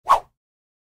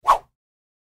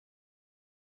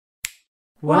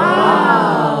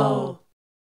Wow!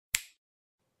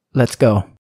 Let's go.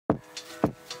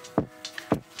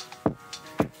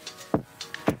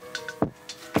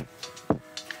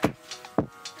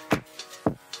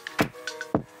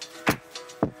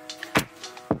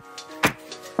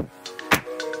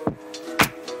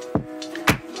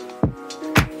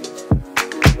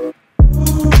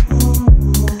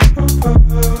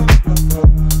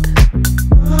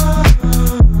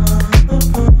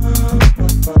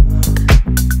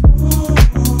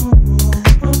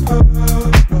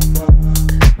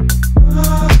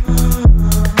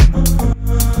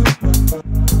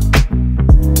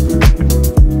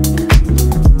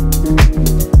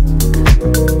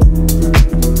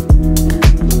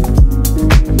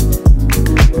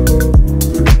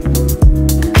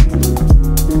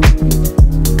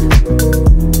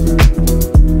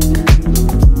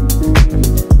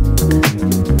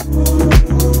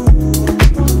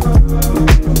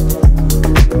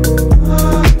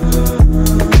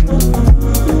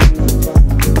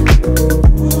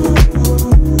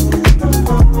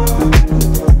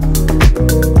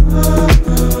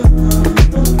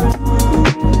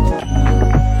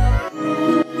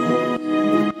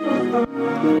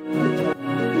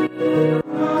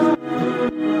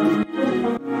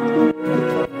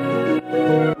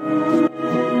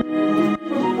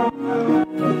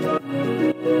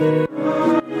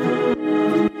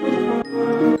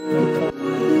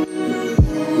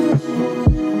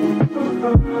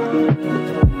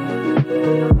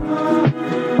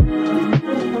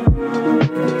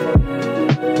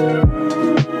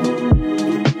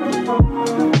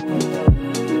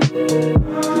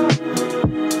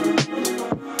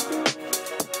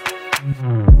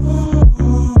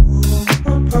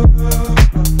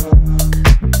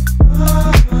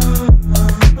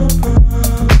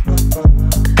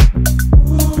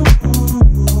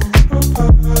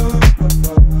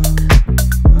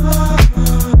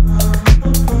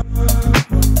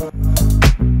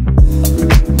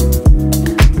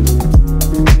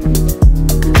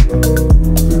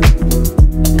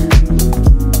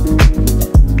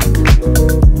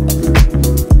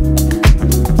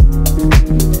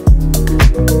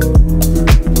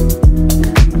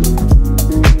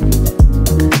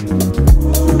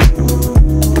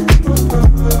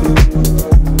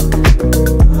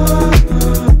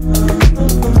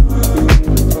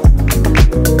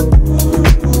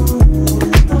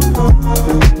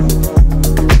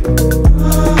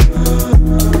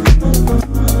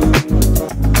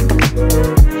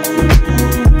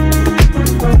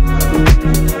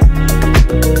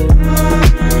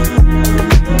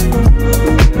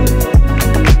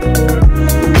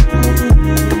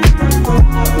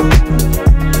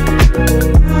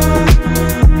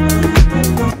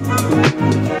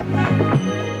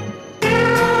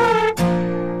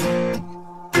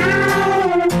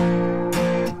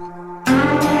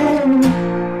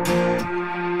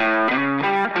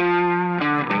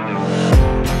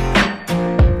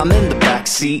 I'm in the back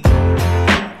seat.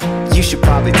 You should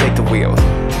probably take the wheel.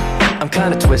 I'm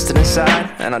kinda twisted inside,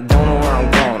 and I don't know where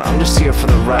I'm going. I'm just here for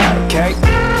the ride, okay?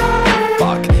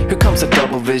 Fuck, here comes a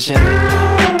double vision.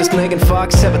 Does Megan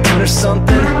Fox have a tune or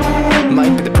something?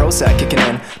 Might be the Prozac kicking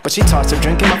in, but she tossed her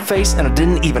drink in my face and I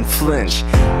didn't even flinch.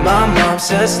 My mom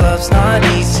says love's not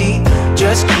easy,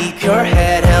 just keep your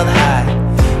head held high.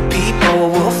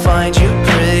 People will find you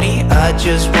pretty, I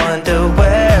just wonder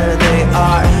where they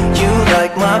are. You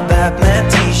like my Batman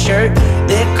t-shirt,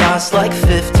 it costs like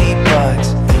 50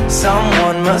 bucks.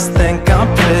 Someone must think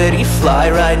I'm pretty fly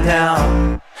right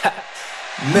now.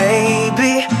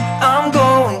 Maybe I'm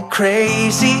going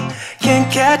crazy, can't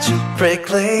catch a break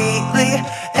lately.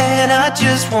 And I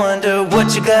just wonder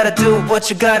what you gotta do, what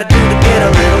you gotta do to get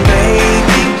a little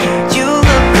baby. You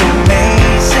look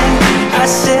amazing, I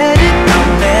said it, I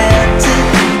meant it.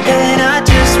 And I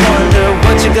just wonder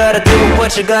what you gotta do,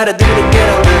 what you gotta do to get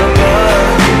a little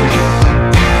love.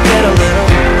 Get a little,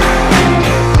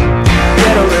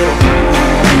 get a little.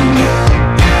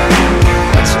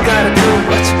 What you gotta do,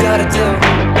 what you gotta do.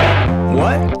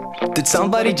 What? Did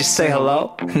somebody just say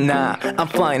hello? Nah, I'm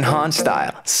flying Han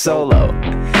style, solo.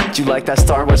 Do you like that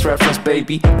Star Wars reference,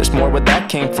 baby? There's more where that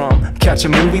came from. Catch a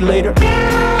movie later?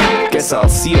 Guess I'll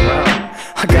see you around.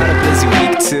 I got a busy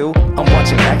week too, I'm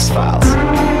watching X-Files.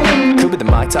 Could be the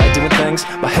Mai Tai doing things,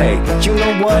 but hey, you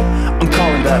know what? I'm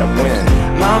calling that a win.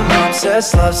 My mom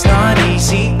says love's not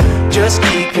easy, just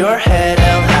keep your head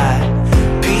held high.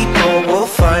 People will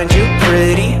find you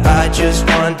pretty, I just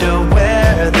wonder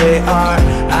where they are.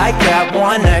 I got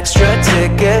one extra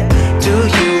ticket, do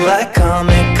you like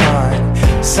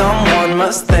Comic-Con? Someone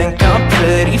must think I'm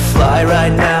pretty fly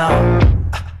right now.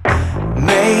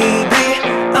 Maybe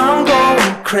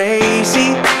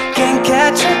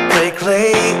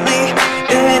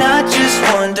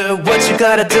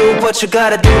gotta do, what you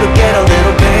gotta do to get a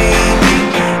little baby.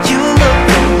 You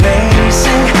look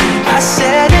amazing, I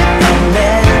said it, I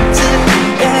meant it.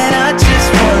 And I just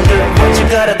wonder what you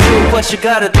gotta do, what you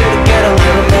gotta do to get a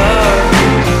little love.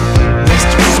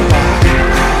 Mr. Spock,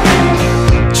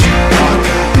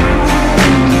 Chewbacca,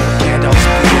 Gandalf's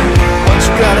beard. What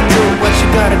you gotta do, what you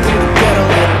gotta do to get a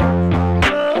little.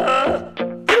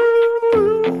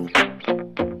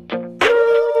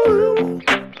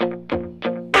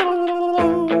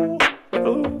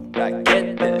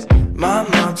 My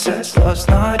mom says love's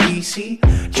not easy,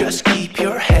 just keep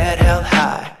your head held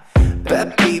high.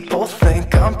 Bet people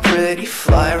think I'm pretty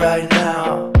fly right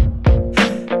now.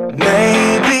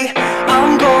 Maybe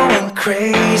I'm going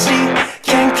crazy,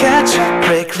 can't catch a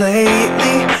break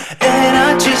lately. And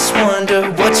I just wonder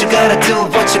what you gotta do,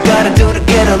 what you gotta do to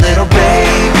get a little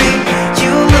baby.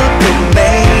 You look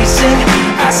amazing,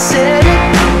 I said it,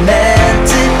 I meant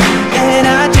it. And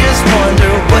I just wonder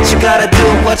what you gotta do,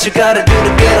 what you gotta do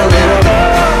to get a little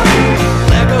love.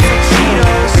 Legos and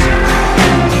Cheetos,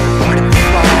 party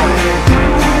fly.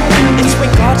 It's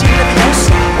Wingardium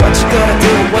Leviosa. What you gotta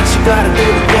do, what you gotta do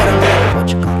to get a little. What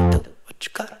you gotta do, what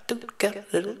you gotta do to get a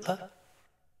little love.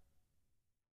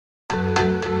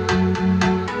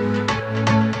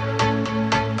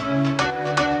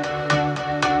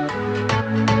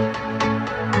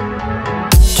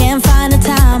 Can't find a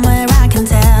time where I can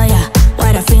tell ya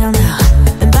what I feel now.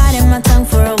 Been biting my tongue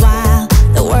for a while,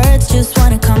 the words just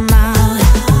wanna come out.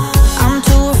 I'm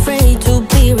too afraid to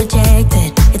be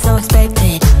rejected, it's so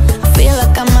expected. I feel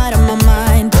like I'm out of my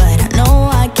mind, but I know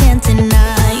I can't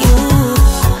deny you.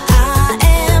 I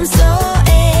am so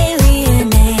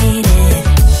alienated,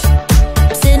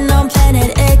 sitting on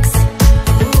planet X.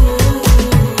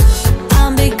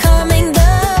 I'm becoming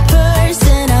the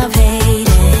person I've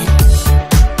hated.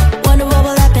 Wonder what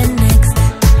will happen next.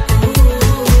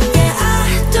 Yeah, I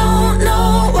don't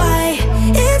know why.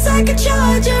 It's like a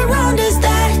charge around us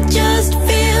that just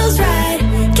feels right.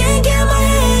 Can't get my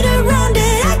head around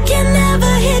it, I can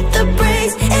never hit the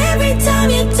brakes. Every time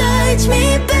you touch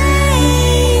me,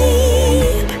 babe,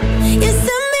 you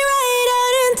send me right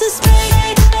out into space.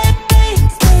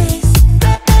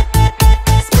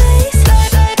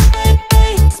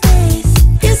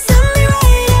 You send me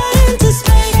right out into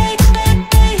space.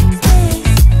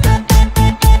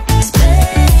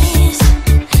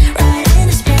 Right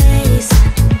into space.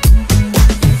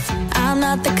 I'm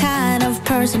not the kind of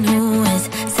person who is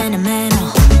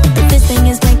sentimental, but this thing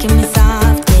is making me sound